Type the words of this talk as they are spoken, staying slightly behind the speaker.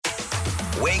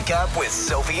Wake up with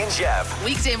Sophie and Jeff.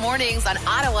 Weekday mornings on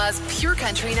Ottawa's Pure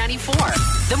Country 94.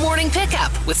 The Morning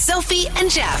Pickup with Sophie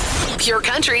and Jeff. Pure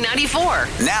Country 94.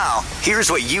 Now, here's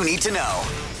what you need to know.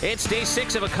 It's day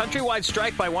 6 of a countrywide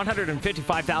strike by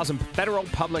 155,000 federal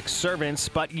public servants,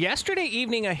 but yesterday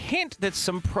evening a hint that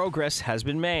some progress has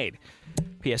been made.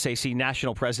 PSAC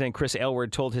National President Chris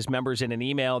Aylward told his members in an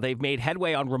email they've made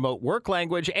headway on remote work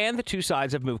language and the two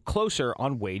sides have moved closer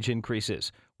on wage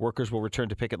increases. Workers will return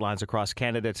to picket lines across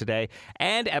Canada today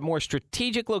and at more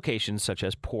strategic locations such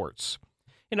as ports.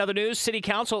 In other news, City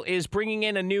Council is bringing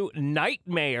in a new night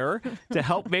mayor to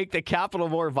help make the capital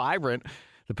more vibrant.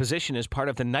 The position is part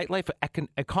of the Nightlife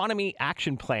Economy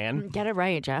Action Plan. Get it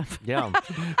right, Jeff. Yeah.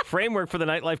 Framework for the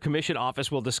Nightlife Commission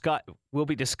office will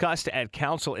be discussed at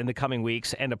council in the coming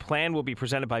weeks, and a plan will be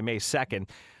presented by May 2nd.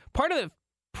 Part of the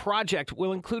project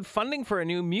will include funding for a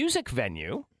new music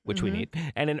venue, which we need,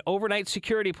 and an overnight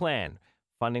security plan.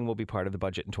 Funding will be part of the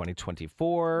budget in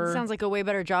 2024. Sounds like a way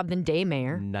better job than day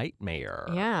mayor. Night mayor.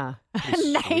 Yeah.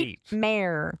 Night Night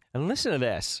mayor. And listen to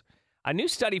this. A new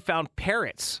study found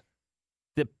parrots,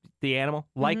 the animal,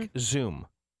 like Zoom.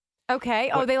 Okay.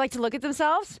 Oh, they like to look at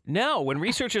themselves? No. When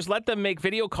researchers let them make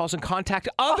video calls and contact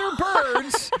other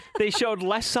birds, they showed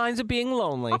less signs of being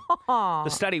lonely. The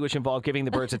study, which involved giving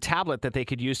the birds a tablet that they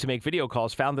could use to make video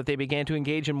calls, found that they began to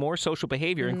engage in more social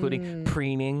behavior, including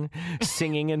preening,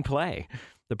 singing, and play.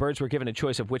 The birds were given a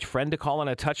choice of which friend to call on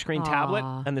a touchscreen tablet,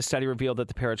 and the study revealed that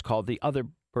the parrots called the other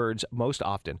birds most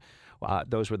often.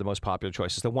 Those were the most popular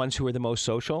choices. The ones who were the most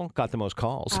social got the most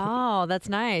calls. Oh, that's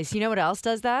nice. You know what else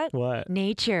does that? What?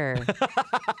 Nature.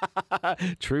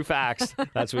 True facts.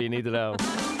 That's what you need to know.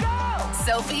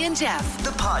 Sophie and Jeff.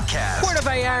 The podcast. Puerto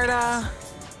Vallarta,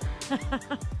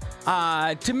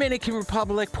 Dominican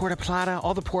Republic, Puerto Plata,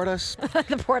 all the Puertas.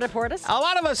 The Portas? A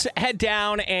lot of us head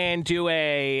down and do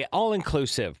a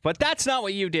all-inclusive, but that's not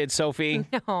what you did, Sophie.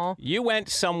 No. You went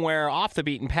somewhere off the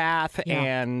beaten path,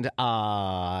 and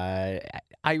we'll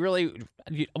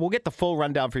get the full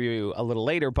rundown for you a little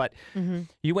later, but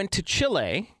you went to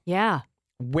Chile. Yeah.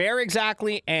 Where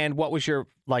exactly, and what was your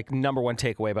number one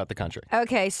takeaway about the country?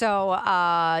 Okay,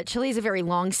 so Chile is a very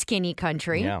long, skinny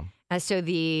country. Yeah. So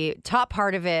the top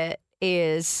part of it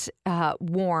is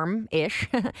warm-ish,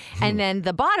 and then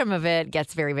the bottom of it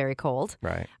gets very, very cold.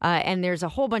 Right. And there's a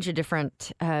whole bunch of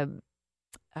different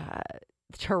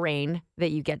terrain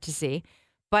that you get to see.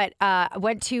 But I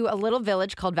went to a little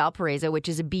village called Valparaiso, which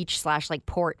is a beach /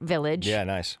 port village. Yeah,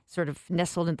 nice. Sort of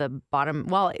nestled in the bottom,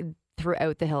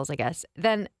 throughout the hills, I guess.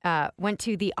 Then went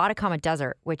to the Atacama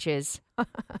Desert, which is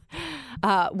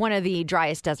one of the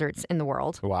driest deserts in the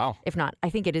world. Wow. If not,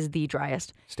 I think it is the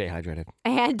driest. Stay hydrated.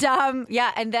 And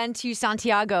and then to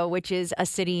Santiago, which is a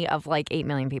city of 8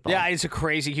 million people. Yeah, it's a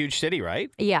crazy huge city,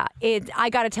 right? Yeah. I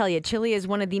got to tell you, Chile is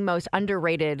one of the most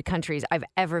underrated countries I've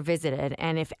ever visited.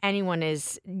 And if anyone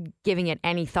is giving it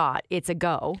any thought, it's a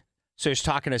go. So I was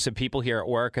talking to some people here at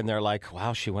work, and they're like,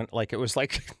 wow, she went, it was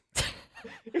like...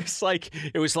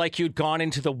 It was like you'd gone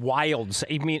into the wilds.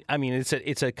 I mean,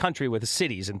 it's a country with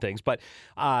cities and things. But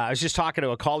I was just talking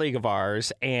to a colleague of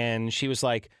ours, and she was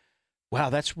like, "Wow,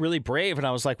 that's really brave." And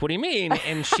I was like, "What do you mean?"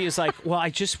 And she was like, "Well,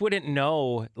 I just wouldn't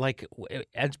know."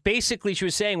 Basically, she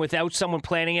was saying, without someone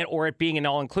planning it or it being an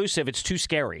all-inclusive, it's too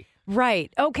scary.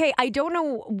 Right. Okay. I don't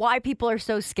know why people are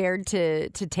so scared to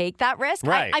take that risk.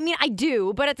 Right. I mean, I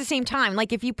do, but at the same time,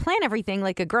 if you plan everything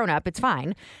like a grown-up, it's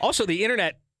fine. Also, the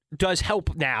internet does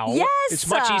help now. Yes. It's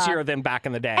much easier than back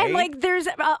in the day. And there's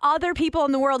other people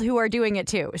in the world who are doing it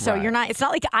too. So Right. you're not, it's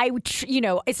not like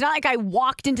it's not like I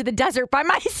walked into the desert by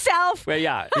myself. Well,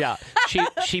 yeah.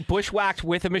 She bushwhacked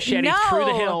with a machete No. through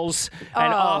the hills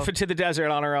and off into the desert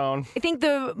on her own. I think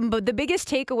the biggest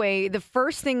takeaway, the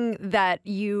first thing that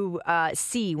you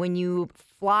see when you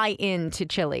fly into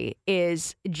Chile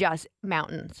is just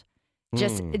mountains.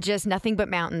 Just nothing but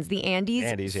mountains. The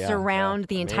Andes surround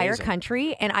the entire Amazing.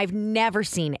 country, and I've never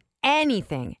seen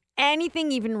anything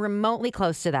even remotely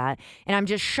close to that. And I'm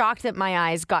just shocked that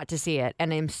my eyes got to see it,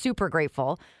 and I'm super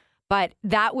grateful. But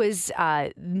that was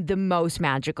the most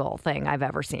magical thing I've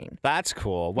ever seen. That's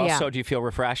cool. Well, Yeah. so do you feel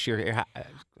refreshed?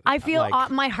 I feel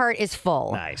my heart is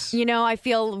full. Nice. I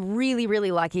feel really, really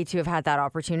lucky to have had that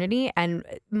opportunity. And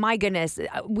my goodness,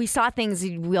 we saw things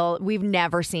we've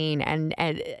never seen. And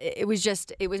it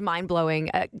was mind blowing.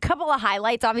 A couple of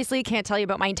highlights, obviously, can't tell you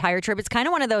about my entire trip. It's kind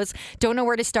of one of those, don't know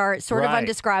where to start, sort of Right.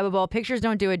 undescribable. Pictures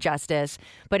don't do it justice.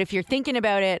 But if you're thinking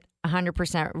about it,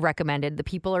 100% recommended. The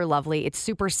people are lovely. It's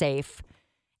super safe.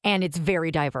 And it's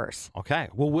very diverse. Okay.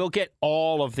 Well, we'll get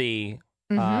all of the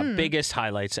biggest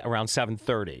highlights around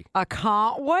 7:30. I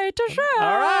can't wait to share.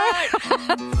 All right.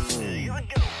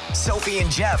 Sophie and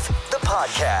Jeff, the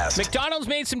podcast. McDonald's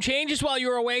made some changes while you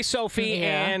were away, Sophie,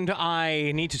 and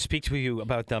I need to speak to you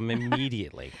about them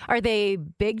immediately. Are they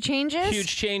big changes?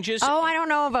 Huge changes. Oh, I don't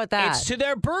know about that. It's to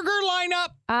their burger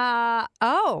lineup.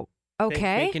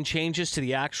 Okay. Making changes to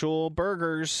the actual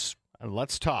burgers.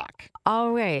 Let's talk.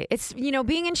 Oh, wait. It's,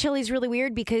 being in Chile is really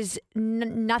weird because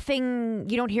nothing,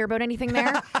 you don't hear about anything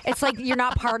there. It's like you're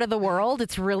not part of the world.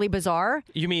 It's really bizarre.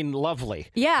 You mean lovely?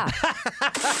 Yeah.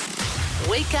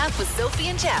 Wake up with Sophie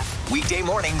and Jeff. Weekday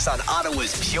mornings on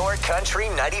Ottawa's Pure Country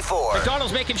 94.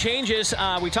 McDonald's making changes.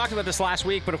 We talked about this last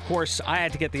week, but of course, I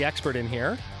had to get the expert in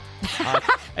here.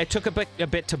 It took a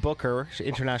bit to book her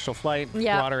international flight.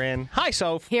 Yeah. Brought her in. Hi,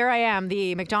 Soph. Here I am,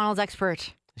 the McDonald's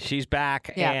expert. She's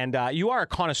back, Yeah. and you are a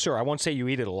connoisseur. I won't say you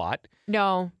eat it a lot,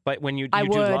 No. but when you I do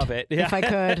would, love it. if I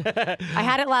could. I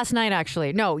had it last night,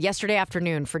 actually. No, yesterday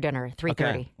afternoon for dinner, 3:30.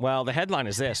 Okay. Well, the headline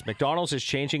is this. McDonald's is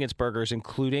changing its burgers,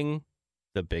 including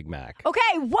the Big Mac. Okay,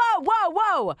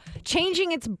 whoa.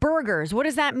 Changing its burgers. What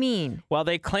does that mean? Well,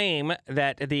 they claim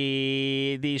that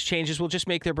these changes will just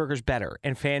make their burgers better,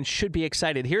 and fans should be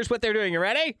excited. Here's what they're doing. You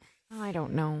ready? I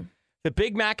don't know. The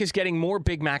Big Mac is getting more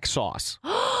Big Mac sauce.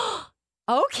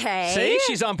 Okay. See?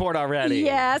 She's on board already.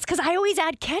 Yes, because I always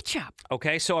add ketchup.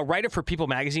 Okay, so a writer for People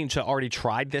magazine already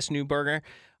tried this new burger.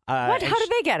 What? How did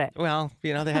they get it? Well, they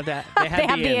had that. They had They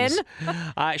have the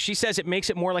ins. She says it makes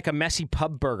it more like a messy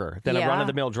pub burger than a Yeah.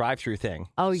 run-of-the-mill drive-through thing.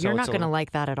 Oh, So you're it's not going to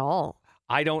like that at all.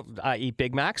 I don't eat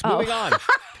Big Macs. Moving on.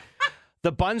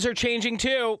 The buns are changing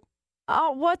too.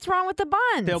 Oh, what's wrong with the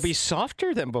buns? They'll be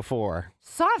softer than before.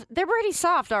 soft. They're pretty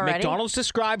soft already. McDonald's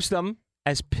describes them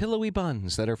as pillowy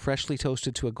buns that are freshly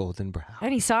toasted to a golden brown.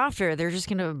 Any softer, they're just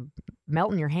going to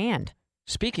melt in your hand.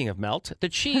 Speaking of melt, the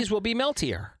cheese will be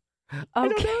meltier.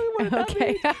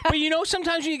 Okay. But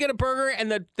sometimes when you get a burger and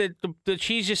the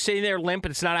cheese just sitting there limp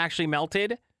and it's not actually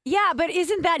melted. Yeah, but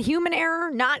isn't that human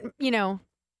error? Not,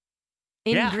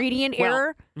 ingredient Yeah.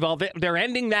 error? Well, they're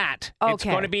ending that. It's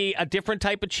Okay. going to be a different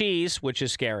type of cheese, which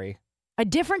is scary. A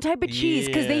different type of cheese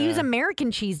because they Yeah. use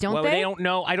American cheese, don't Well, they? they don't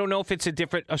know. I don't know if it's a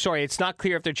different. Oh, sorry, it's not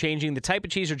clear if they're changing the type of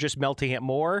cheese or just melting it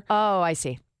more. Oh, I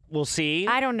see. We'll see.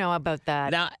 I don't know about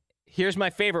that. Now, here's my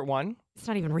favorite one. It's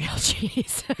not even real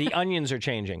cheese. The onions are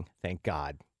changing. Thank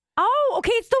God. Oh,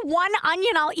 okay. It's the one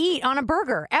onion I'll eat on a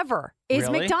burger ever. Is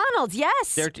Really? McDonald's?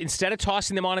 Yes. They're instead of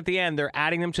tossing them on at the end, they're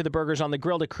adding them to the burgers on the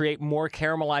grill to create more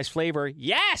caramelized flavor.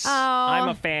 Yes, I'm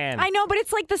a fan. I know, but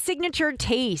it's like the signature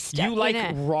taste. You in like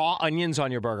it. raw onions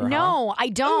on your burger? Huh? No, I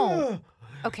don't.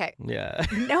 Okay. Yeah.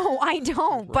 No, I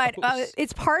don't. But Gross.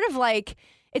 it's part of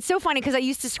it's so funny because I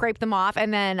used to scrape them off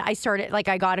and then I started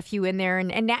I got a few in there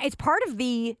and now it's part of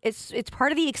the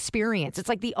part of the experience. It's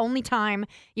like the only time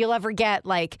you'll ever get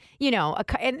and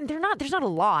there's not a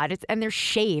lot. And they're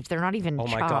shaved. They're not even Oh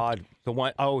my chopped. God. The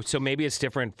one so maybe it's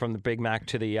different from the Big Mac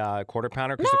to the quarter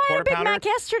pounder. No, The I quarter had a Big pounder, Mac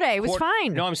yesterday. It was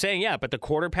fine. No, I'm saying yeah, but the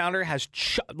quarter pounder has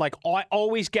I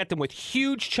always get them with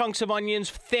huge chunks of onions,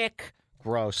 thick.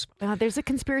 Gross. There's a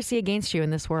conspiracy against you in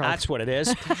this world. That's what it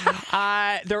is.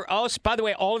 They're also, by the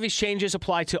way, all of these changes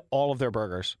apply to all of their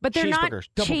burgers. But they're not Cheeseburgers,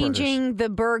 double changing burgers. the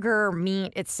burger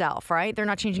meat itself, right? They're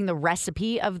not changing the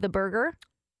recipe of the burger.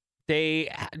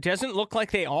 Doesn't look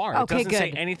like they are. Okay, it doesn't say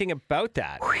good. anything about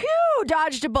that. Whew,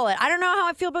 dodged a bullet. I don't know how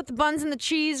I feel about the buns and the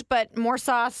cheese, but more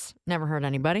sauce never hurt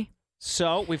anybody.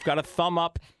 So we've got a thumb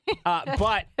up,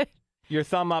 but your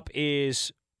thumb up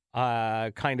is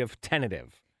kind of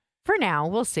tentative. For now,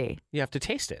 we'll see. You have to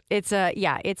taste it. It's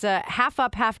a half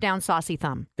up, half down saucy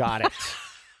thumb. Got it.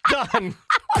 Done.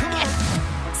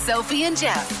 Sophie and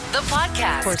Jeff, the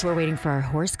podcast. Of course, we're waiting for our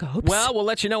horoscopes. Well, we'll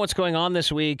let you know what's going on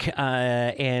this week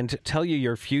and tell you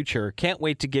your future. Can't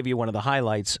wait to give you one of the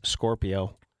highlights,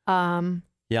 Scorpio.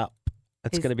 Yeah,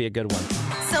 that's going to be a good one.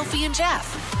 Sophie and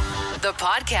Jeff, the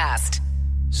podcast.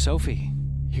 Sophie,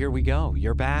 here we go.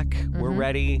 You're back. We're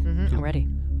ready. I'm ready.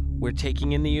 We're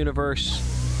taking in the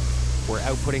universe. We're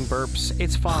outputting burps.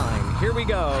 It's fine. Here we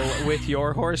go with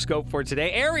your horoscope for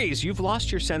today. Aries, you've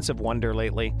lost your sense of wonder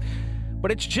lately,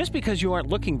 but it's just because you aren't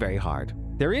looking very hard.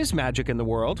 There is magic in the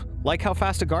world, like how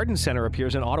fast a garden center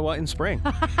appears in Ottawa in spring.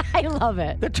 I love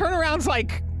it. The turnaround's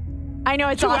like I know,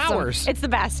 it's 2 awesome. hours. It's the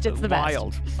best. It's the best.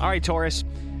 wild. All right, Taurus.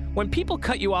 When people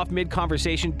cut you off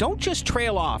mid-conversation, don't just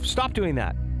trail off. Stop doing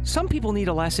that. Some people need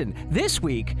a lesson. This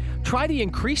week, try the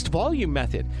increased volume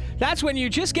method. That's when you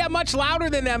just get much louder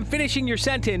than them finishing your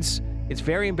sentence. It's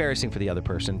very embarrassing for the other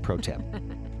person. Pro tip.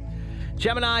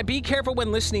 Gemini, be careful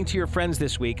when listening to your friends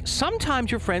this week. Sometimes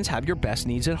your friends have your best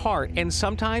needs at heart, and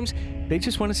sometimes they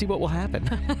just want to see what will happen.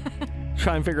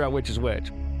 Try and figure out which is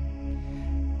which.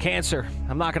 Cancer,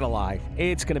 I'm not going to lie.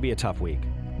 It's going to be a tough week.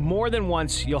 More than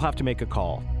once, you'll have to make a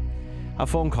call. A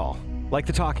phone call, like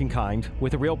the talking kind,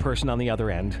 with a real person on the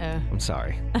other end. I'm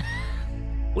sorry.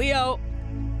 Leo,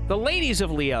 the ladies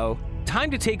of Leo, time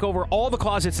to take over all the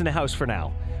closets in the house for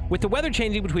now. With the weather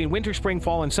changing between winter, spring,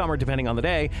 fall, and summer, depending on the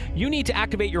day, you need to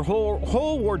activate your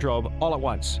whole wardrobe all at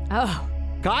once. Oh.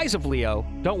 Guys of Leo,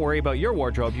 don't worry about your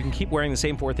wardrobe. You can keep wearing the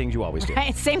same 4 things you always do.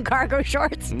 Right, same cargo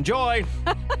shorts. Enjoy.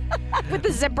 With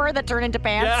the zipper that turn into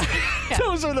pants. Yeah.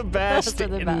 Those are the best.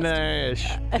 Those are the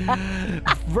best.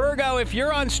 Virgo, if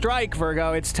you're on strike,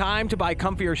 Virgo, it's time to buy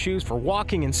comfier shoes for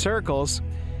walking in circles.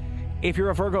 If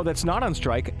you're a Virgo that's not on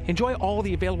strike, enjoy all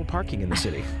the available parking in the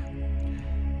city.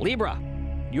 Libra,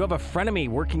 you have a frenemy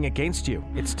working against you.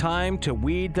 It's time to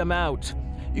weed them out.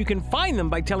 You can find them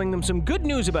by telling them some good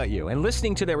news about you and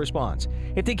listening to their response.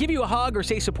 If they give you a hug or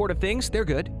say supportive things, they're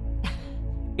good.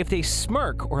 If they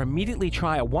smirk or immediately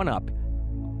try a one-up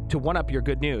your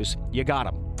good news, you got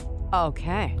them.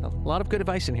 Okay. A lot of good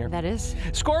advice in here. That is.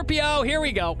 Scorpio, here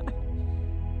we go.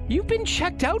 You've been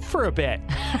checked out for a bit.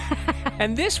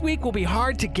 And this week will be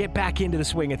hard to get back into the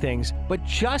swing of things, but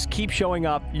just keep showing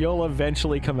up. You'll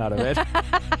eventually come out of it.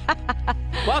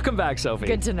 Welcome back, Sophie.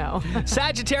 Good to know.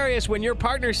 Sagittarius, when your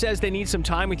partner says they need some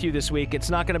time with you this week, it's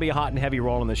not going to be a hot and heavy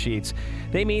roll in the sheets.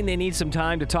 They mean they need some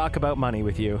time to talk about money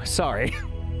with you. Sorry.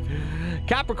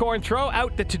 Capricorn, throw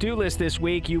out the to-do list this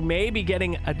week. You may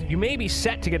be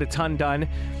set to get a ton done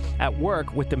at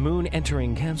work with the moon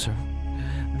entering Cancer.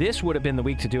 This would have been the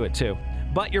week to do it too.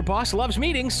 But your boss loves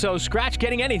meetings, so scratch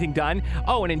getting anything done.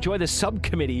 Oh, and enjoy the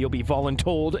subcommittee you'll be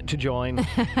voluntold to join.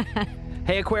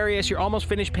 Hey, Aquarius, you're almost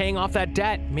finished paying off that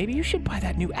debt. Maybe you should buy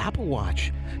that new Apple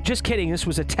Watch. Just kidding, this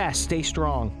was a test. Stay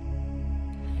strong.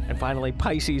 And finally,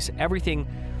 Pisces, everything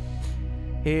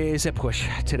is a push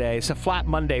today. It's a flat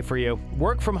Monday for you.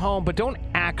 Work from home, but don't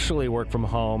actually work from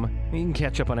home. You can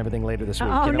catch up on everything later this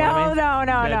week. Oh, you know what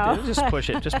I mean? no. Just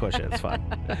push it. Just push it. It's fine.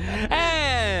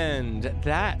 And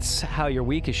that's how your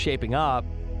week is shaping up.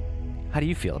 How do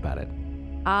you feel about it?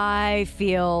 I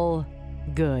feel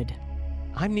good.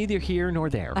 I'm neither here nor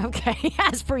there. Okay,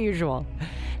 as per usual.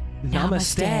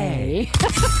 Namaste.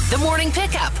 The Morning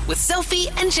Pickup with Sophie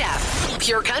and Jeff.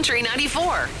 Pure Country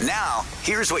 94. Now,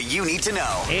 here's what you need to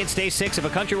know. It's day 6 of a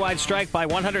countrywide strike by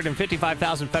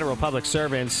 155,000 federal public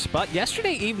servants. But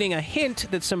yesterday evening, a hint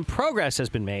that some progress has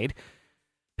been made.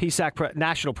 PSAC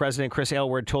National President Chris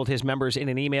Aylward told his members in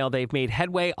an email they've made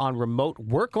headway on remote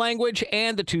work language,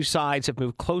 and the two sides have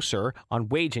moved closer on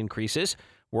wage increases.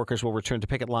 Workers will return to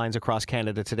picket lines across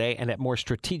Canada today and at more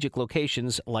strategic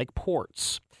locations like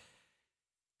ports.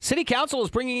 City Council is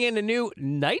bringing in a new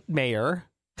night mayor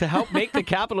to help make the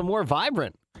capital more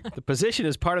vibrant. The position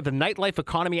is part of the Nightlife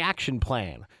Economy Action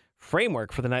Plan.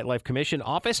 Framework for the Nightlife Commission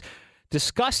office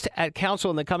discussed at Council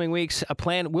in the coming weeks. A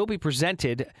plan will be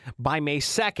presented by May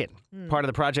 2nd. Part of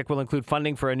the project will include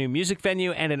funding for a new music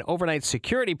venue and an overnight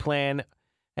security plan.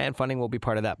 And funding will be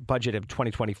part of that budget of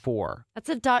 2024. That's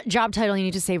a job title you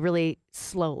need to say really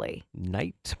slowly.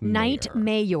 Night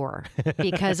mayor.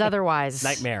 Because otherwise...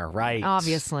 Nightmare, right.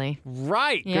 Obviously.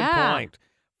 Right. Yeah. Good point.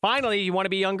 Finally, you want to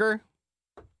be younger?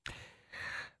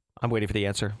 I'm waiting for the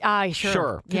answer.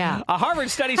 Sure. Yeah. A Harvard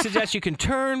study suggests you can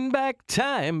turn back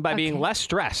time by being less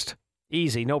stressed.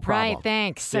 Easy, no problem. Right,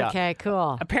 thanks. Yeah. Okay,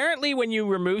 cool. Apparently, when you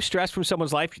remove stress from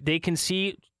someone's life, they can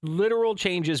see literal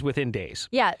changes within days.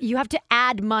 Yeah, you have to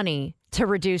add money to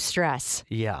reduce stress.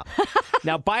 Yeah.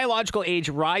 Now, biological age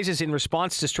rises in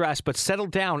response to stress, but settle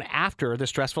down after the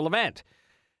stressful event.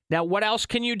 Now, what else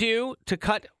can you do to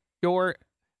cut your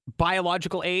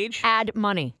biological age? Add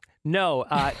money. No,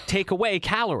 take away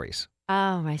calories.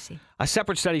 Oh, I see. A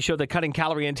separate study showed that cutting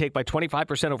calorie intake by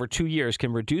 25% over 2 years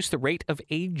can reduce the rate of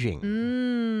aging.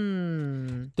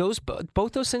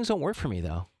 Both those things don't work for me,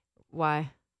 though.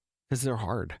 Why? Because they're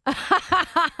hard.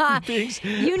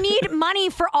 You need money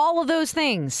for all of those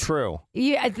things. True.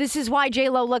 This is why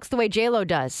J-Lo looks the way J-Lo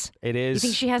does. It is. You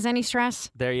think she has any stress?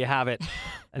 There you have it.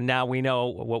 And now we know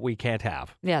what we can't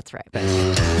have. Yeah, that's right.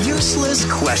 Useless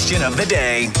question of the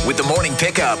day with the Morning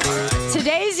Pickup.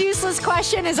 Today's useless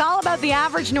question is all about the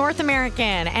average North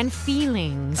American and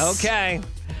feelings. Okay.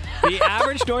 The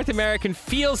average North American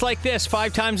feels like this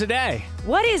 5 times a day.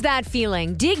 What is that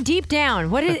feeling? Dig deep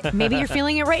down. Maybe you're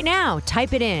feeling it right now.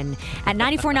 Type it in at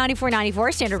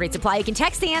 949494. Standard rates apply. You can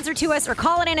text the answer to us or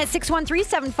call it in at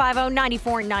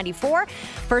 613-750-9494.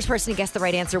 First person to guess the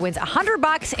right answer wins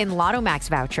 $100 in Lotto Max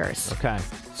vouchers. Okay.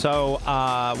 So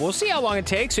we'll see how long it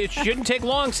takes. It shouldn't take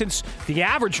long since the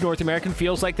average North American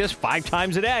feels like this 5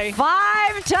 times a day.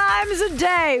 5 times a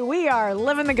day. We are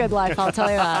living the good life, I'll tell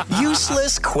you that.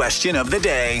 Useless question of the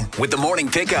day with the morning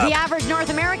pickup. The average North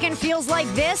American feels like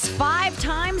this 5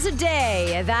 times a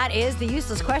day. That is the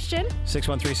useless question.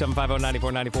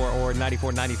 613-750-9494 or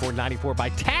 949494 by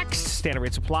text. Standard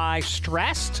rate supply.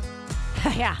 Stressed?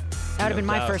 Yeah. That would have been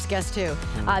my first guess, too.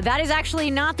 That is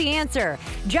actually not the answer.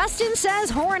 Justin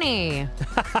says horny.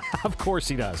 Of course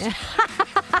he does.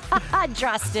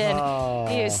 Justin,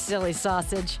 you silly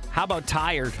sausage. How about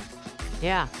tired?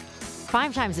 Yeah.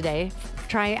 5 times a day.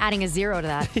 Try adding a 0 to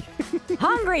that.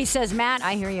 Hungry, says Matt.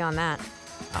 I hear you on that.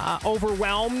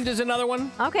 Overwhelmed is another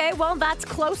one. Okay, well, that's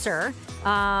closer.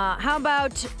 How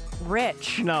about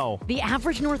rich? No. The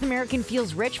average North American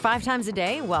feels rich 5 times a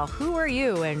day? Well, who are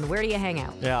you and where do you hang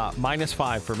out? Yeah,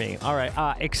 -5 for me. All right.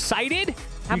 Excited?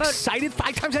 How about excited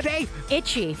 5 times a day?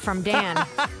 Itchy from Dan. I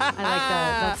like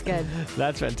that. That's good.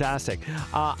 That's fantastic.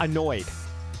 Annoyed.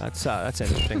 That's an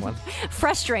interesting one.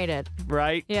 Frustrated.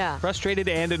 Right? Yeah. Frustrated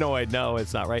and annoyed. No,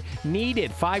 it's not right.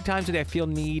 Needed. 5 times a day. I feel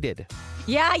needed.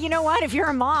 Yeah, you know what? If you're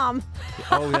a mom.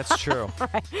 Oh, that's true.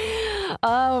 Right.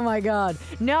 Oh, my God.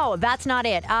 No, that's not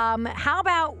it. How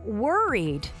about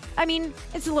worried? I mean,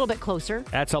 it's a little bit closer.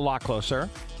 That's a lot closer.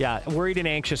 Yeah, worried and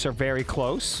anxious are very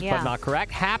close, but not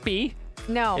correct. Happy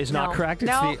is not correct.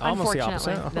 It's almost the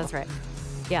opposite. That's right.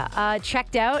 Yeah,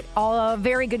 checked out. All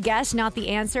very good guess, not the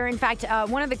answer. In fact,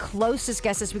 one of the closest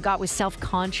guesses we got was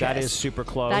self-conscious. That is super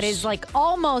close. That is like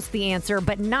almost the answer,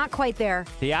 but not quite there.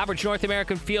 The average North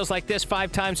American feels like this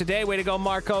 5 times a day. Way to go,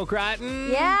 Marco Grattan.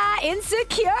 Yeah,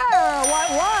 insecure.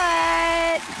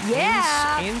 What?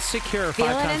 Yeah. Insecure 5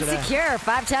 Feeling times a day. insecure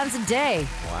 5 times a day.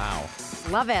 Wow.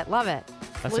 Love it. Love it.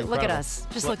 That's Look at incredible. us.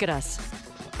 Just look at us.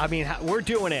 I mean, we're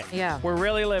doing it. Yeah. We're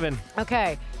really living.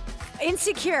 Okay.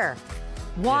 Insecure.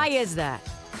 Why is that?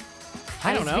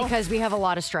 I don't know. Because we have a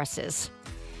lot of stresses.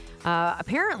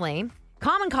 Apparently,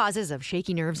 common causes of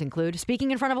shaky nerves include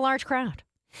speaking in front of a large crowd,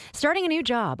 starting a new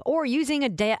job, or using a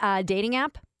dating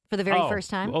app for the very first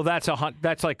time. Well, that's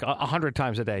like 100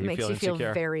 times a day. You Makes feel you insecure.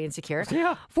 feel very insecure.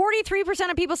 Yeah.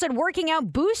 43% of people said working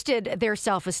out boosted their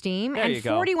self-esteem, There and you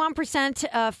go.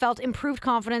 41% felt improved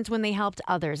confidence when they helped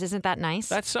others. Isn't that nice?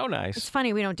 That's so nice. It's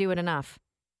funny we don't do it enough.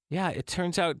 Yeah, it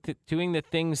turns out that doing the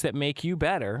things that make you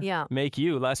better make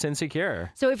you less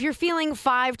insecure. So if you're feeling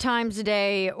 5 times a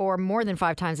day or more than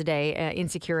 5 times a day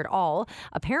insecure at all,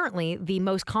 apparently the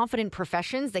most confident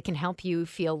professions that can help you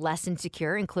feel less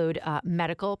insecure include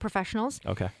medical professionals,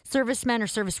 servicemen or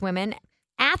servicewomen,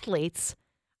 athletes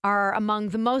are among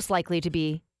the most likely to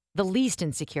be the least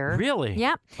insecure. Really?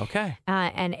 Yep. Okay.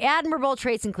 And admirable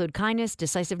traits include kindness,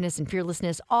 decisiveness, and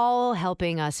fearlessness, all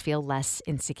helping us feel less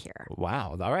insecure.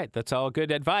 Wow. All right. That's all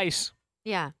good advice.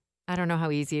 Yeah. I don't know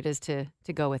how easy it is to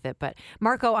go with it, but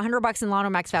Marco, $100 in Lotto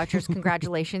Max vouchers.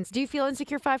 Congratulations. Do you feel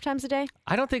insecure 5 times a day?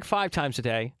 I don't think 5 times a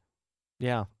day.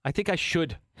 Yeah. I think I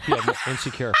should feel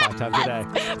insecure 5 times a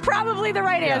day. Probably the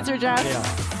right answer, Jeff.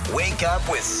 Yeah. Wake up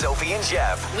with Sophie and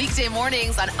Jeff. Weekday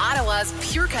mornings on Ottawa's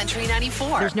Pure Country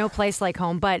 94. There's no place like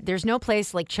home, but there's no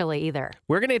place like Chile either.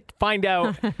 We're going to find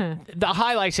out the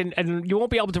highlights, and you won't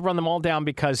be able to run them all down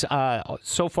because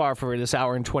so far for this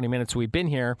hour and 20 minutes we've been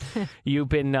here, you've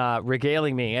been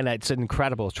regaling me, and it's an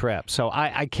incredible trip. So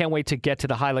I can't wait to get to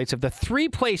the highlights of the 3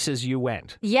 places you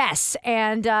went. Yes,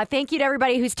 and thank you to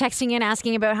everybody who's texting in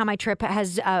asking about how my trip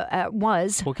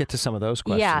was. We'll get to some of those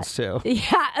questions, too.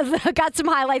 Yeah, got some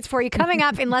highlights for you coming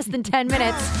up in less than 10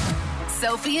 minutes.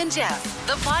 Sophie and Jeff,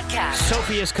 the podcast.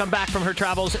 Sophie has come back from her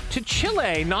travels to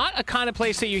Chile. Not a kind of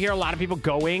place that you hear a lot of people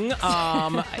going.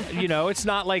 It's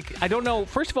not like, I don't know.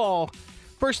 First,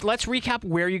 let's recap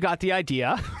where you got the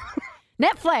idea.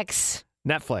 Netflix.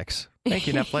 Thank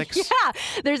you, Netflix. Yeah,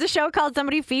 there's a show called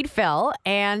Somebody Feed Phil,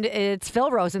 and it's Phil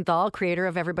Rosenthal, creator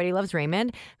of Everybody Loves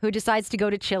Raymond, who decides to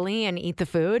go to Chile and eat the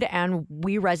food, and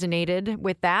we resonated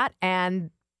with that,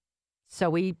 and so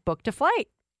we booked a flight.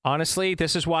 Honestly,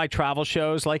 this is why travel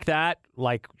shows like that,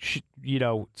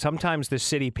 sometimes the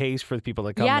city pays for the people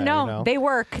that come there. Yeah, no, they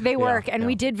work, and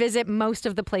we yeah. did visit most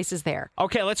of the places there.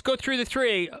 Okay, let's go through the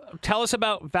 3. Tell us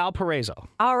about Valparaiso.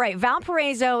 All right,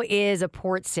 Valparaiso is a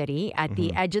port city at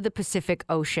the edge of the Pacific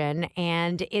Ocean,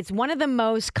 and it's one of the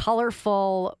most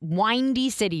colorful, windy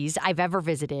cities I've ever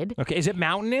visited. Okay, is it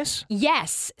mountainous?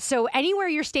 Yes. So anywhere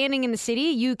you're standing in the city,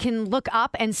 you can look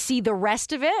up and see the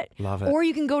rest of it. Love it. Or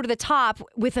you can go to the top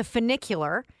with a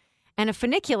funicular. And a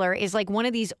funicular is like one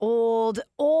of these old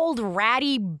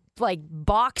ratty, like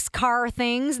box car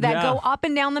things that go up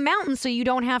and down the mountain so you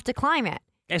don't have to climb it.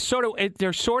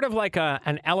 They're sort of like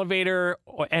an elevator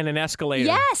and an escalator.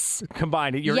 Yes.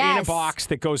 Combined. You're in a box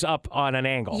that goes up on an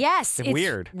angle. Yes. It's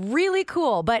weird. Really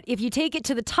cool. But if you take it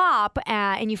to the top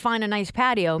and you find a nice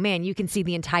patio, man, you can see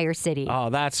the entire city. Oh,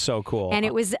 that's so cool. And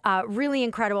it was really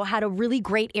incredible. Had a really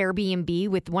great Airbnb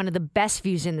with one of the best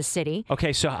views in the city.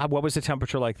 Okay, so what was the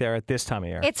temperature like there at this time of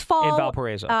year? It's fall in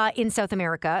Valparaiso. In South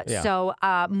America. Yeah. So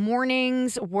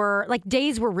mornings were,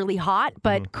 days were really hot,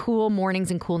 but cool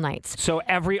mornings and cool nights. So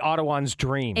every Ottawan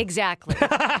dream. Exactly.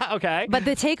 Okay. But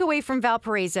the takeaway from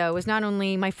Valparaiso was not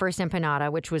only my first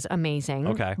empanada, which was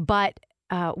amazing, but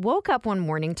woke up one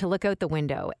morning to look out the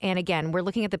window. And again, we're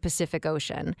looking at the Pacific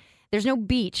Ocean. There's no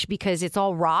beach because it's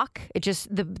all rock. It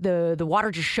just, the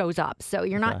water just shows up. So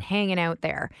you're not hanging out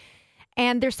there.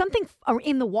 And there's something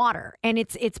in the water, and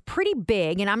it's pretty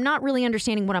big, and I'm not really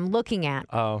understanding what I'm looking at.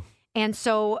 Oh. And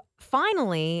so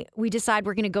finally, we decide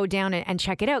we're going to go down and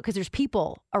check it out because there's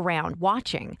people around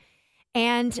watching.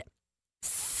 And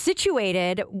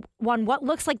situated on what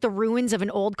looks like the ruins of an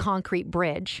old concrete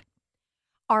bridge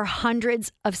are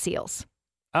hundreds of seals.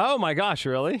 Oh my gosh,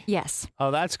 really? Yes.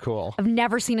 Oh, that's cool. I've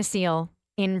never seen a seal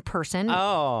in person,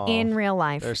 in real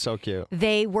life. They're so cute.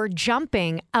 They were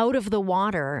jumping out of the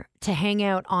water to hang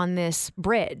out on this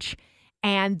bridge,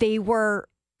 and they were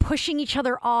pushing each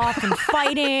other off and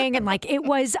fighting. And it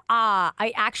was,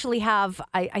 I actually have,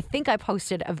 I think I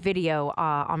posted a video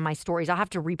on my stories. I'll have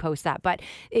to repost that, but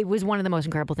it was one of the most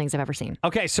incredible things I've ever seen.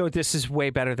 Okay, so this is way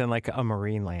better than a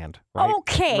marine land, right?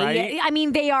 Okay. Right? I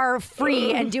mean, they are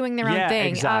free and doing their own thing.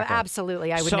 Exactly.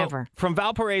 Absolutely. I would never. From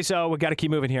Valparaiso, we got to keep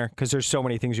moving here because there's so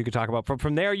many things you could talk about.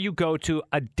 From there, you go to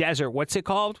a desert. What's it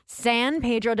called? San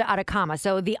Pedro de Atacama.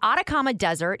 So the Atacama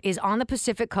Desert is on the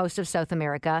Pacific coast of South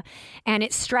America, and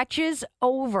it stretches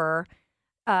over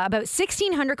about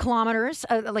 1,600 kilometers,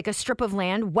 like a strip of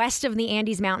land west of the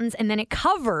Andes Mountains, and then it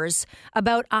covers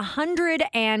about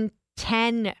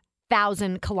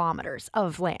 110,000 kilometers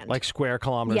of land. Like square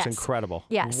kilometers. Yes. Incredible.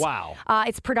 Yes. Wow.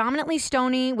 It's predominantly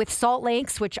stony with salt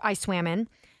lakes, which I swam in,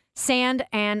 sand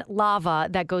and lava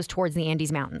that goes towards the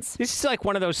Andes Mountains. This is like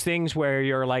one of those things where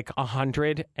you're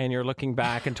 100 and you're looking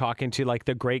back and talking to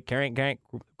the great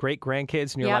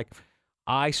grandkids, and you're like,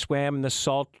 I swam in the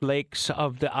salt lakes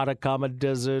of the Atacama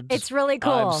Desert. It's really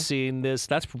cool. I've seen this.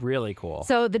 That's really cool.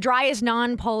 So the driest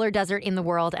non-polar desert in the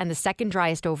world and the second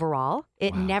driest overall.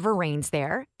 It never rains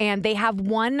there. And they have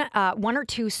one or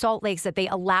two salt lakes that they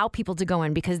allow people to go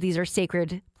in because these are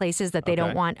sacred places that they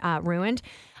don't want ruined.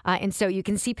 And so you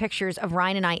can see pictures of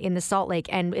Ryan and I in the salt lake,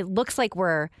 and it looks like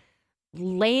we're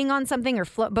laying on something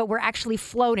but we're actually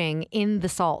floating in the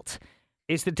salt.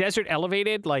 Is the desert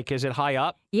elevated? Is it high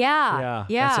up? Yeah.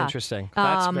 That's interesting.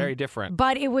 That's very different.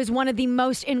 But it was one of the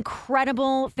most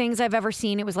incredible things I've ever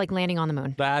seen. It was like landing on the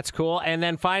moon. That's cool. And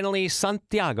then finally,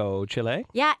 Santiago, Chile.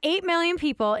 Yeah, 8 million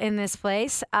people in this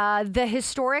place. The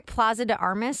historic Plaza de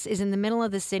Armas is in the middle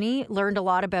of the city. Learned a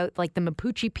lot about the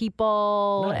Mapuche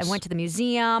people. Nice. And went to the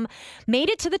museum. Made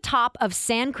it to the top of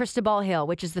San Cristobal Hill,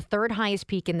 which is the third highest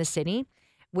peak in the city,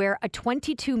 where a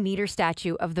 22-meter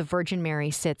statue of the Virgin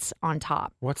Mary sits on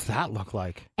top. What's that look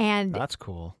like? And that's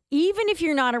cool. Even if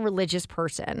you're not a religious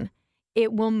person,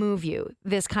 it will move you,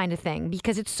 this kind of thing,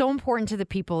 because it's so important to the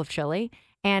people of Chile.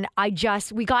 And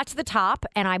we got to the top,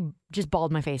 and I just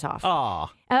bawled my face off.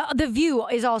 Aw. The view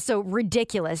is also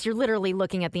ridiculous. You're literally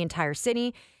looking at the entire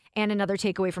city. And another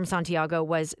takeaway from Santiago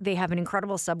was they have an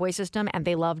incredible subway system, and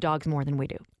they love dogs more than we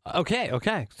do.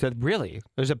 Okay. So really,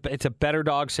 it's a better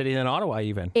dog city than Ottawa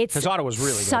even. Because Ottawa's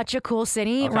really good. Such a cool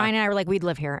city. Okay. Ryan and I were like, we'd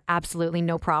live here. Absolutely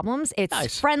no problems. It's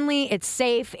nice. Friendly. It's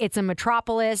safe. It's a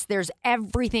metropolis. There's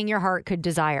everything your heart could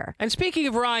desire. And speaking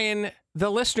of Ryan, the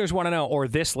listeners want to know, or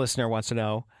this listener wants to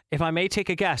know, if I may take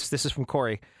a guess, this is from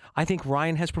Corey, I think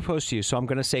Ryan has proposed to you, so I'm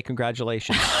going to say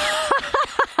congratulations.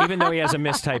 Even though he has a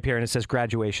mistype here and it says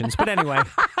graduations. But anyway.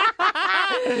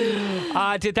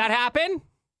 Did that happen?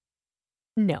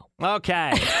 No. Okay.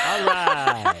 All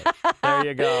right. There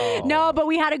you go. No, but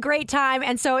we had a great time.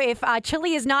 And so if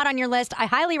Chile is not on your list, I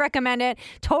highly recommend it.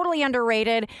 Totally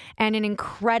underrated and an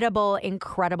incredible,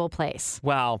 incredible place.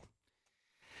 Wow.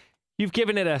 You've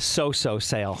given it a so-so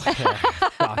sale.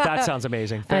 Wow, that sounds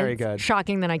amazing. Very good.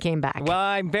 Shocking that I came back. Well,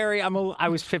 I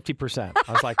was 50%.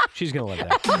 I was like, she's going to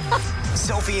live there.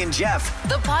 Sophie and Jeff.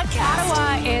 The podcast.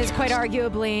 Ottawa is quite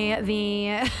arguably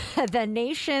the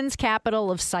nation's capital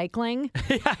of cycling.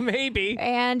 Yeah, maybe.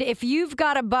 And if you've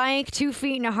got a bike, 2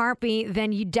 feet and a heartbeat,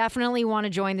 then you definitely want to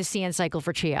join the CN Cycle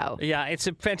for CHEO. Yeah, it's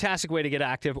a fantastic way to get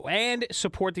active and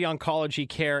support the Oncology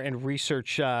Care and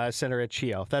Research Center at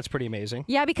CHEO. That's pretty amazing.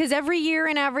 Yeah, because every year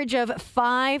an average of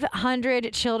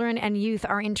 500 children children and youth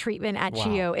are in treatment at Wow.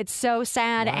 CHEO. It's so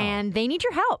sad, and they need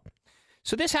your help.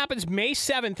 So this happens May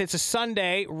 7th. It's a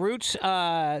Sunday.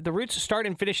 The routes start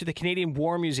and finish at the Canadian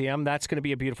War Museum. That's going to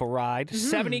be a beautiful ride.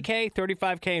 $70K,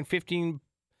 $35K, and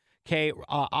 $15K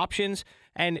options,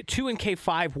 and 2K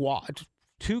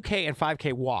and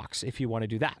 5K walks if you want to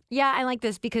do that. Yeah, I like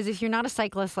this because if you're not a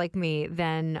cyclist like me,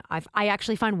 then I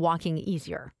actually find walking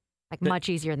easier, much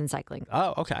easier than cycling.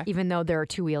 Oh, okay. Even though there are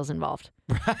 2 wheels involved.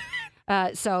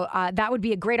 So that would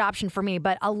be a great option for me.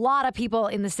 But a lot of people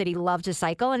in the city love to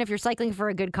cycle. And if you're cycling for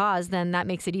a good cause, then that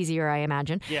makes it easier, I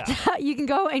imagine. Yeah. You can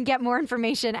go and get more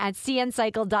information at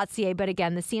cncycle.ca. But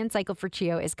again, the CN Cycle for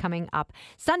CHEO is coming up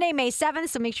Sunday, May 7th.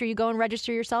 So make sure you go and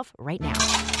register yourself right now.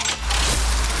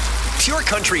 Pure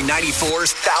Country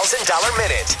 94's $1,000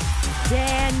 minute.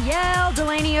 Danielle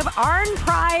Delaney of Arn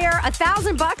Pryor,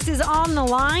 $1,000 is on the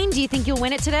line. Do you think you'll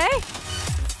win it today?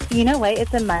 You know what?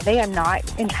 It's a Monday. I'm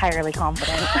not entirely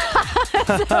confident.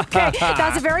 Okay,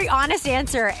 that's a very honest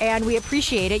answer, and we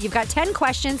appreciate it. You've got 10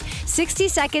 questions, 60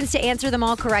 seconds to answer them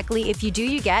all correctly. If you do,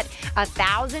 you get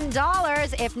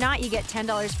 $1,000. If not, you get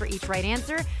 $10 for each right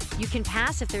answer. You can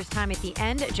pass if there's time at the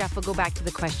end. Jeff will go back to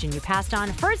the question you passed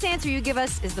on. First answer you give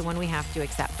us is the one we have to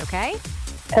accept, okay?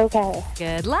 Okay.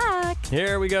 Good luck.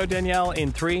 Here we go, Danielle,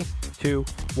 in 3, 2,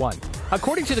 1.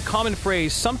 According to the common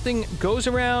phrase, something goes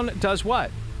around, does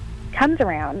what? Comes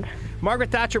around.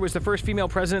 Margaret Thatcher was the first female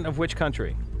president of which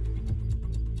country?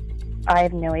 I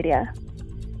have no idea.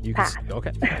 You Pass.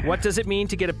 Okay. What does it mean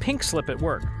to get a pink slip at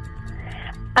work?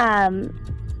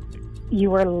 You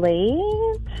were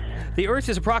late? The Earth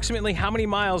is approximately how many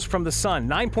miles from the sun?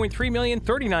 9.3 million,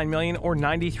 39 million, or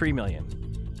 93 million?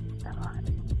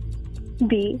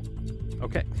 B.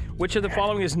 Okay. Which of the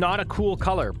following is not a cool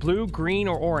color? Blue, green,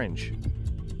 or orange?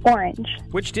 Orange.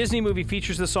 Which Disney movie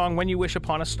features the song When You Wish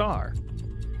Upon a Star?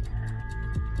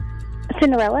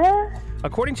 Cinderella?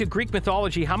 According to Greek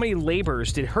mythology, how many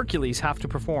labors did Hercules have to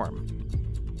perform?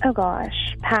 Oh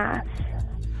gosh. Pass.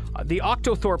 The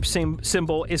octothorpe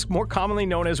symbol is more commonly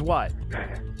known as what?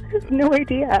 No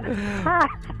idea. Pass.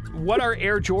 What are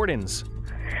Air Jordans?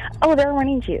 Oh, they're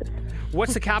running shoes.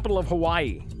 What's the capital of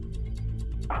Hawaii?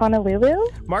 Honolulu?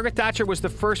 Margaret Thatcher was the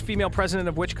first female president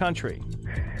of which country?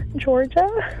 Georgia?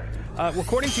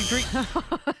 According to Greek...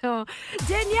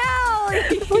 Danielle,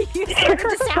 you started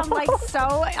to sound like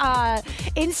so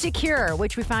insecure,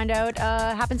 which we find out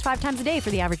happens 5 times a day for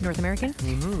the average North American.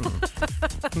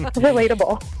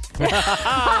 Relatable.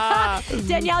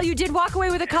 Danielle, you did walk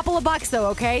away with a couple of bucks, though,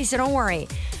 okay? So don't worry.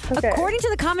 Okay. According to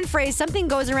the common phrase, something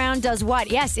goes around, does what?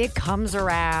 Yes, it comes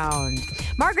around.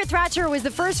 Margaret Thatcher was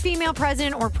the first female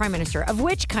president or prime minister of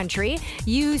which country?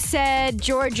 You said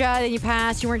Georgia, then you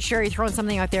passed. You weren't sure. You're throwing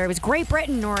something out there. It was Great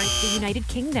Britain or the United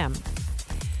Kingdom.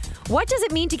 What does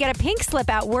it mean to get a pink slip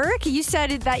at work? You said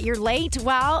that you're late.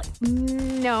 Well,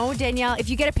 no, Danielle. If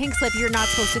you get a pink slip, you're not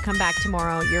supposed to come back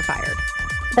tomorrow. You're fired.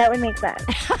 That would make sense.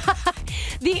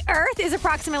 The Earth is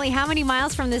approximately how many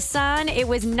miles from the sun? It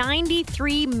was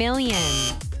 93 million.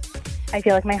 I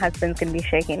feel like my husband's going to be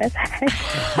shaking his head.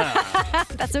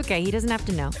 That's okay. He doesn't have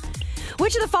to know.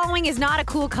 Which of the following is not a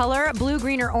cool color? Blue,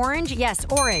 green, or orange? Yes,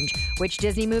 orange. Which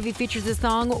Disney movie features the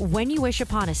song When You Wish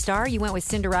Upon a Star? You went with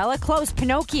Cinderella. Close,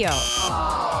 Pinocchio.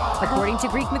 According to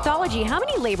Greek mythology, how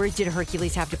many labors did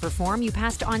Hercules have to perform? You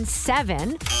passed on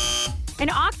 7. An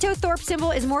octothorpe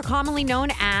symbol is more commonly known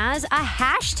as a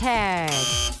hashtag.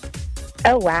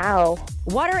 Oh, wow.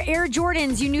 What are Air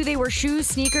Jordans? You knew they were shoes,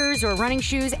 sneakers, or running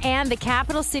shoes. And the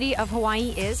capital city of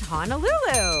Hawaii is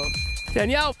Honolulu.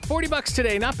 Danielle, $40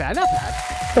 today. Not bad, not bad.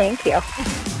 Thank you.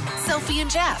 Sophie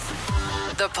and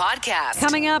Jeff, the podcast.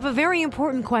 Coming up, a very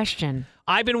important question.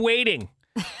 I've been waiting.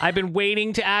 I've been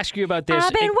waiting to ask you about this.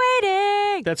 I've been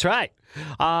waiting. That's right.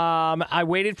 I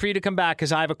waited for you to come back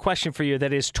because I have a question for you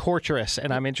that is torturous,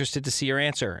 and I'm interested to see your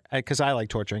answer because I like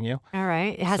torturing you. All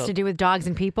right. It has to do with dogs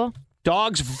and people?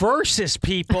 Dogs versus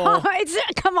people.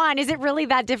 Come on. Is it really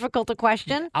that difficult a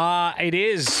question? It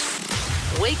is.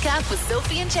 Wake up with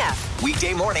Sophie and Jeff.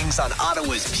 Weekday mornings on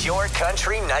Ottawa's Pure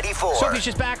Country 94. Sophie's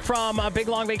just back from a big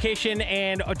long vacation,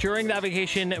 and during that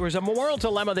vacation, there was a moral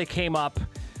dilemma that came up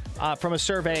from a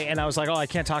survey, and I was like, I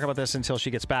can't talk about this until she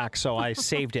gets back, so I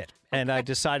saved it, and I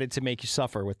decided to make you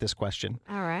suffer with this question.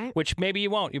 All right. Which maybe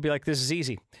you won't. You'll be like, this is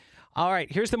easy. All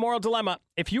right, here's the moral dilemma.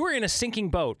 If you were in a sinking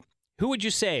boat, who would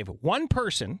you save? One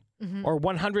person or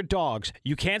 100 dogs?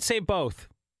 You can't save both.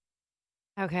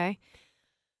 Okay.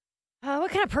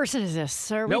 What kind of person is this?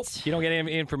 Nope, you don't get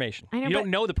any information. I know, you don't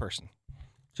know the person.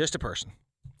 Just a person.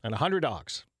 And 100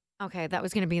 dogs. Okay, that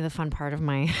was going to be the fun part of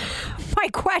my my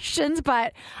questions,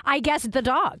 but I guess the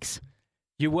dogs.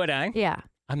 You would, eh? Yeah.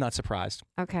 I'm not surprised.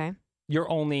 Okay. You're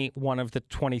only one of the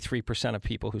 23% of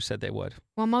people who said they would.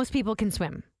 Well, most people can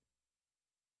swim.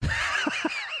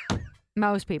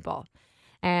 Most people.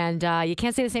 And you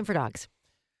can't say the same for dogs.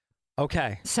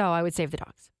 Okay. So I would save the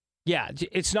dogs. Yeah,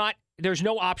 it's not. There's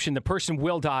no option. The person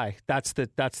will die. That's the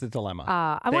dilemma.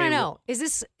 I want to know,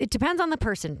 it depends on the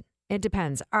person. It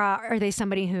depends. Are they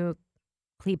somebody who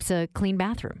keeps a clean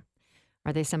bathroom?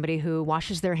 Are they somebody who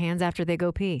washes their hands after they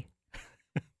go pee?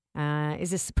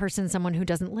 Is this person someone who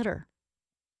doesn't litter?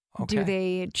 Okay. Do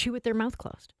they chew with their mouth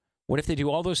closed? What if they do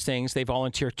all those things? They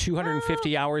volunteer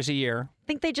 250 hours a year. I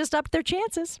think they just upped their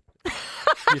chances.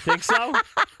 You think so?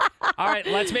 All right,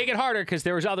 let's make it harder because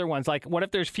there was other ones. Like, what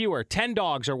if there's fewer? 10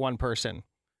 dogs or one person,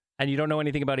 and you don't know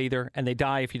anything about either, and they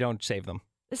die if you don't save them.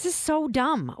 This is so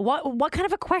dumb. What kind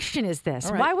of a question is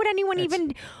this? Right. Why would anyone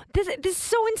even? This is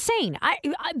so insane.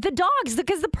 The dogs,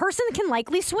 because the person can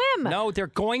likely swim. No, they're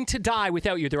going to die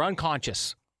without you. They're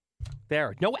unconscious.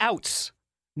 There, no outs.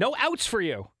 No outs for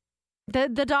you. The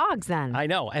dogs, then. I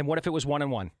know. And what if it was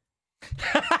 1-1?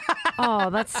 Oh,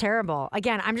 that's terrible.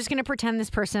 Again, I'm just going to pretend this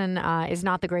person is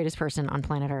not the greatest person on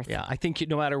planet Earth. Yeah, I think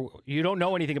no matter, you don't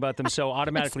know anything about them, so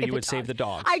automatically you would save the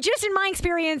dogs. In my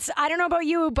experience, I don't know about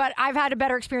you, but I've had a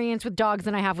better experience with dogs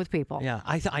than I have with people. Yeah,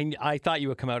 I thought you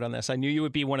would come out on this. I knew you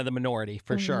would be one of the minority,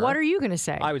 for sure. What are you going to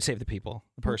say? I would save the people,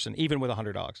 the person, even with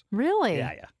 100 dogs. Really?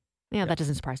 Yeah. Yeah, that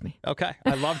doesn't surprise me. Okay,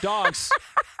 I love dogs,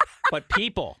 but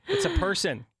people, it's a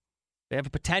person. They have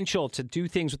a potential to do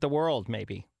things with the world,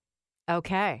 maybe.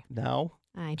 Okay. No.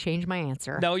 I changed my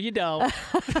answer. No, you don't.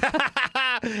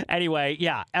 Anyway,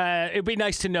 yeah, it'd be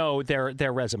nice to know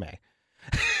their resume.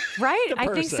 Right? I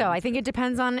think so. I think it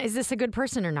depends on, is this a good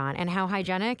person or not? And how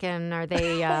hygienic? And are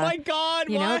they, oh my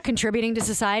God, contributing to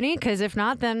society? Because if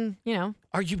not, then,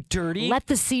 Are you dirty? let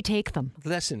the sea take them.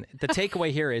 Listen, the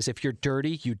takeaway here is if you're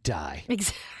dirty, you die.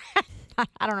 Exactly.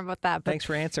 I don't know about that. But Thanks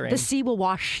for answering. the sea will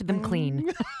wash them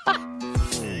clean.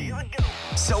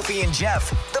 Sophie and Jeff,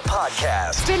 the podcast.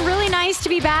 It's been really nice to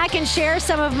be back and share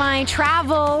some of my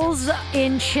travels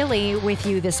in Chile with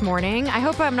you this morning. I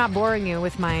hope I'm not boring you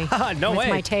with my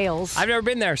my tales. I've never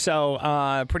been there,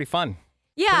 so pretty fun.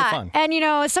 Yeah,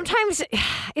 and sometimes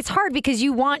it's hard because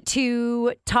you want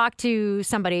to talk to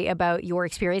somebody about your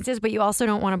experiences, but you also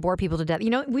don't want to bore people to death.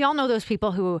 We all know those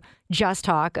people who just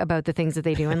talk about the things that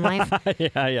they do in life. Yeah.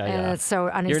 And it's so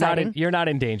unexciting. You're not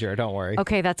in danger. Don't worry.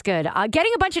 Okay, that's good.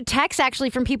 Getting a bunch of texts actually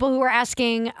from people who are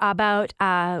asking about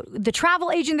the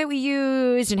travel agent that we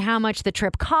used and how much the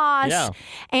trip cost. Yeah.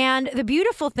 And the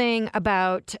beautiful thing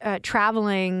about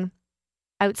traveling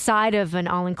outside of an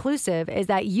all-inclusive is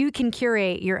that you can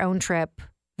curate your own trip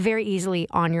very easily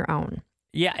on your own.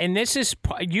 Yeah, and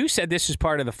you said this is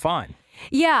part of the fun.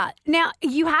 Yeah. Now,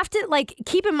 you have to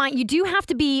keep in mind, you do have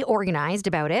to be organized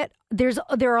about it. There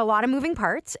are a lot of moving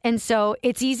parts. And so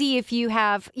it's easy if you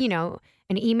have, an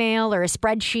email or a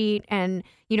spreadsheet. And,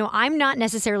 I'm not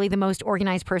necessarily the most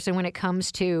organized person when it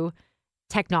comes to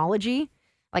technology.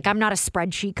 I'm not a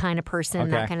spreadsheet kind of person,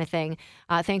 that kind of thing.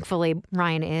 Thankfully,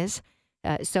 Ryan is.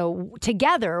 So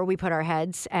together we put our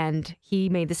heads and he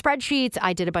made the spreadsheets.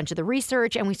 I did a bunch of the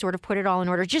research and we sort of put it all in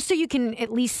order just so you can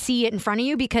at least see it in front of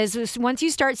you, because once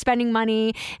you start spending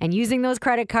money and using those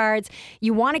credit cards,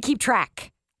 you want to keep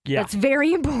track. Yeah. That's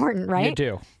very important, right? You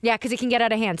do. Yeah, because it can get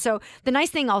out of hand. So the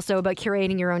nice thing also about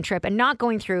curating your own trip and not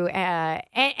going through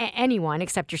anyone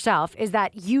except yourself is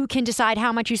that you can decide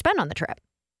how much you spend on the trip.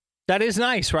 That is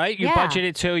nice, right? You budget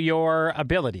it to your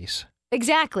abilities.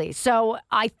 Exactly. So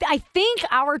I think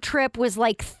our trip was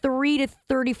like $300 to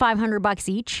 $3,500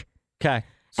 each. Okay.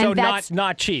 So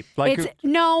not cheap.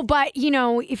 No, but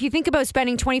if you think about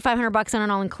spending $2,500 on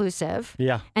an all-inclusive,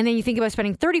 and then you think about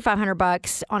spending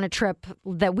 $3,500 on a trip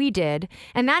that we did,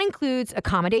 and that includes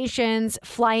accommodations,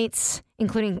 flights,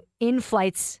 including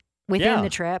in-flights within the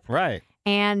trip, right,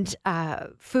 and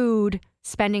food,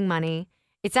 spending money.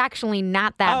 It's actually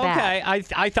not that bad. Okay.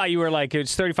 I thought you were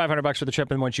it's $3,500 for the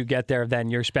trip, and once you get there, then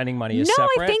your spending money is separate.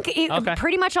 No, I think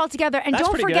pretty much all together. And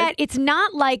don't forget, it's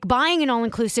not like buying an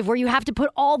all-inclusive where you have to put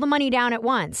all the money down at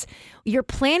once. You're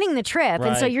planning the trip,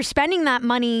 and so you're spending that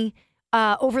money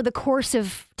over the course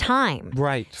of time.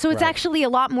 Right. So it's actually a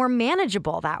lot more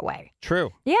manageable that way. True.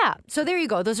 Yeah. So there you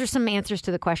go. Those are some answers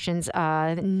to the questions.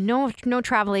 No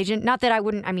travel agent. Not that I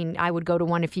wouldn't. I mean, I would go to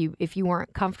one if you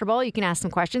weren't comfortable. You can ask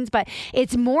some questions, but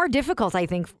it's more difficult, I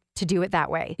think, to do it that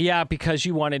way. Yeah, because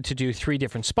you wanted to do 3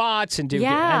 different spots and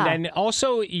and then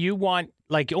also you want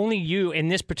only you in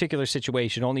this particular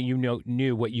situation. Only you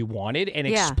knew what you wanted, and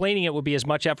explaining it would be as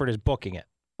much effort as booking it.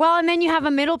 Well, and then you have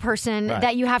a middle person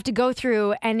that you have to go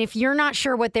through, and if you're not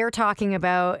sure what they're talking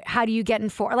about, how do you get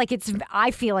informed?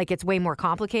 I feel like it's way more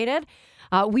complicated.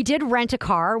 We did rent a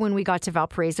car when we got to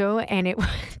Valparaiso, and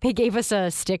they gave us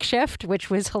a stick shift, which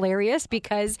was hilarious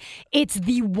because it's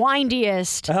the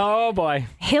windiest,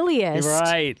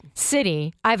 hilliest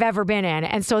city I've ever been in.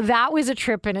 And so that was a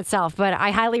trip in itself. But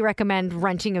I highly recommend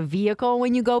renting a vehicle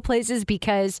when you go places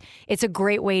because it's a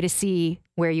great way to see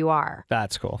where you are.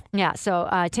 That's cool. Yeah. So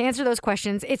to answer those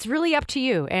questions, it's really up to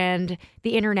you. And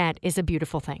the internet is a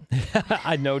beautiful thing.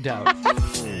 No doubt.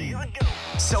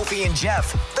 Sophie and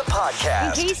Jeff, the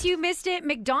podcast. In case you missed it,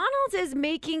 McDonald's is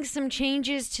making some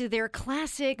changes to their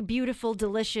classic, beautiful,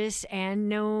 delicious, and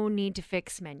no need to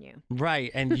fix menu.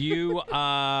 Right. And you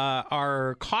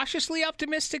are cautiously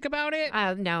optimistic about it?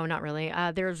 No, not really.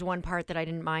 There's one part that I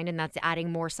didn't mind, and that's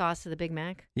adding more sauce to the Big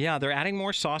Mac. Yeah, they're adding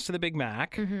more sauce to the Big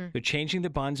Mac. Mm-hmm. They're changing the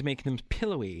buns, making them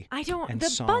pillowy. The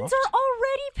soft. buns are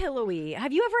already pillowy.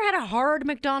 Have you ever had a hard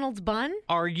McDonald's bun?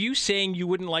 Are you saying you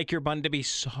wouldn't like your bun to be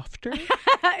softer?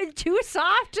 Too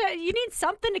soft? You need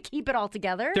something to keep it all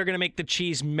together. They're going to make the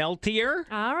cheese meltier.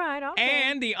 All right, okay.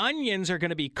 And the onions are going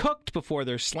to be cooked before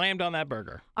they're slammed on that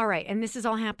burger. All right, and this is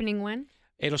all happening when?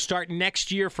 It'll start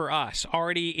next year for us,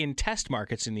 already in test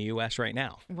markets in the U.S. right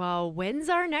now. Well, when's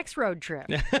our next road trip?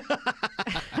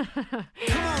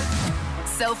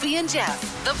 Sophie and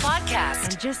Jeff, the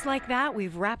podcast. And just like that,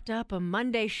 we've wrapped up a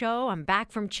Monday show. I'm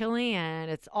back from Chile,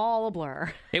 and it's all a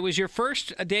blur. It was your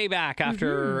first day back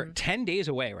after 10 days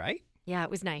away, right? Yeah, it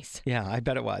was nice. Yeah, I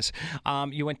bet it was.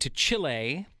 You went to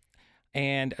Chile.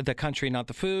 And the country, not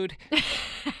the food.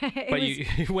 But you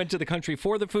went to the country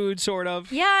for the food, sort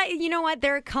of. Yeah, you know what?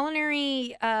 Their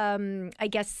culinary,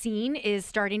 scene is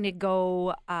starting to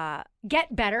go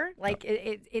get better. Like,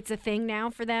 it's a thing now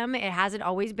for them. It hasn't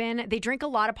always been. They drink a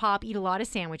lot of pop, eat a lot of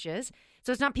sandwiches.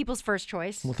 So it's not people's first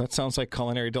choice. Well, that sounds like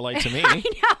culinary delight to me. I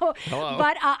know. Hello.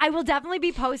 But I will definitely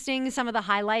be posting some of the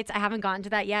highlights. I haven't gotten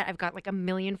to that yet. I've got like a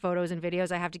million photos and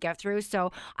videos I have to get through.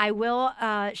 So I will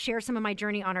share some of my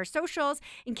journey on our socials.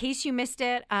 In case you missed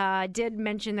it, did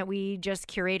mention that we just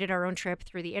curated our own trip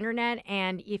through the internet.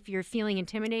 And if you're feeling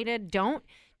intimidated, don't.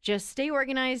 Just stay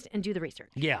organized and do the research.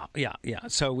 Yeah.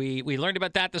 So we learned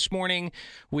about that this morning.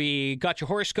 We got your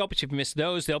horoscopes. If you missed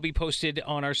those, they'll be posted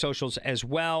on our socials as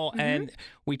well. Mm-hmm. And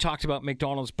we talked about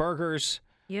McDonald's burgers.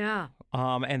 Yeah.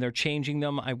 And they're changing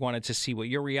them. I wanted to see what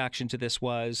your reaction to this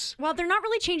was. Well, they're not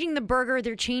really changing the burger.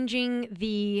 They're changing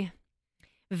the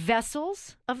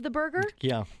vessels of the burger.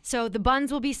 Yeah. So the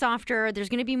buns will be softer. There's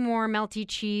going to be more meltier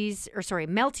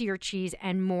cheese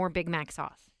and more Big Mac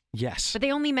sauce. Yes. But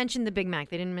they only mentioned the Big Mac.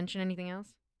 They didn't mention anything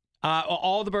else?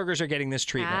 All the burgers are getting this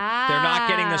treatment. They're not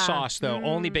getting the sauce, though.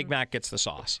 Only Big Mac gets the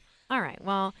sauce. All right.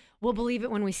 Well, we'll believe it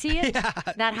when we see it. Yeah.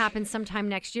 That happens sometime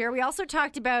next year. We also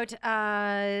talked about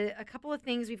a couple of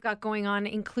things we've got going on,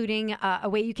 including a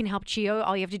way you can help CHIO.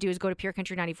 All you have to do is go to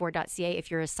purecountry94.ca if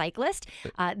you're a cyclist.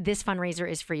 This fundraiser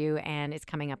is for you, and it's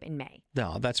coming up in May.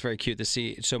 No, that's very cute to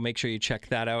see. So make sure you check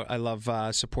that out. I love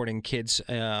supporting kids'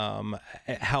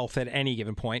 health at any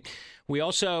given point. We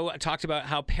also talked about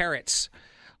how parrots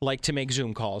like to make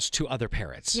Zoom calls to other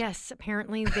parrots. Yes,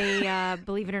 apparently they,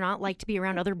 believe it or not, like to be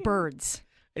around other birds.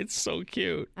 It's so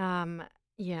cute.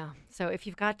 Yeah. So if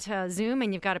you've got Zoom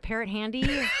and you've got a parrot handy,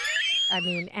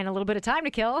 and a little bit of time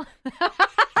to kill,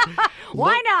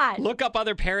 why not? Look up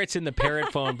other parrots in the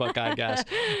parrot phone book, I guess.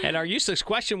 And our useless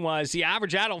question was, the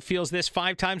average adult feels this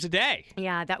 5 times a day.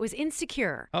 Yeah, that was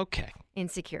insecure. Okay.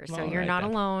 Insecure. So you're not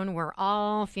alone. We're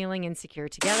all feeling insecure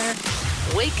together.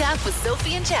 Wake up with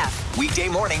Sophie and Jeff. Weekday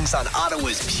mornings on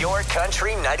Ottawa's Pure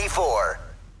Country 94.